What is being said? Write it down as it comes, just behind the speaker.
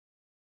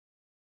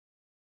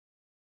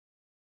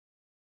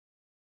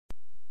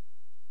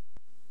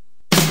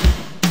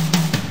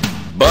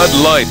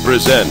Bud Light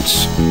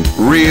presents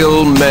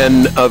Real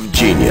Men of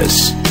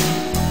Genius.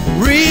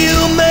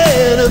 Real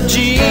men of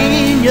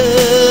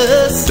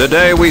genius.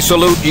 Today we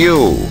salute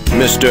you,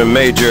 Mr.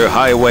 Major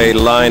Highway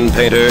Line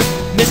Painter.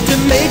 Mr.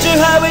 Major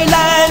Highway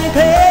Line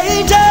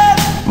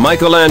Painter.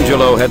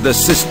 Michelangelo had the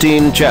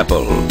Sistine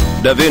Chapel.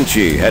 Da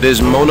Vinci had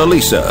his Mona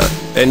Lisa.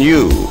 And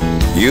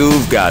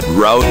you've got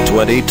Route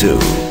 22.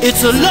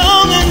 It's a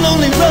long and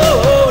lonely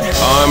road.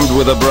 Armed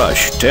with a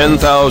brush,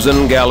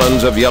 10,000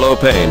 gallons of yellow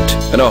paint,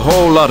 and a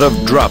whole lot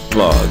of drop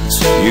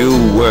cloths, you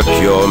work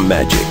your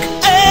magic.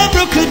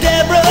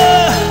 Abracadabra.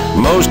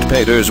 Most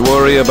painters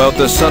worry about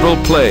the subtle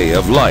play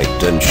of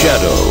light and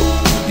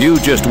shadow. You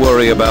just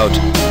worry about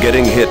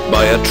getting hit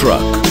by a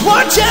truck.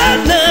 Watch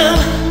out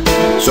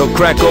now. So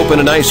crack open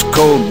an ice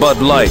cold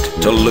Bud Light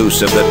to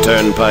loosen the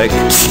turnpike.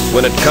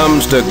 When it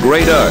comes to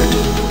great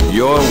art,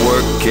 your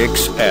work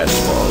kicks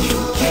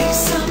asphalt. Kick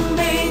some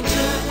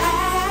major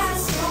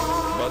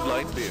asphalt. Bud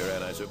Light beer,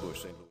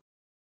 Anheuser-Busch, St. Louis.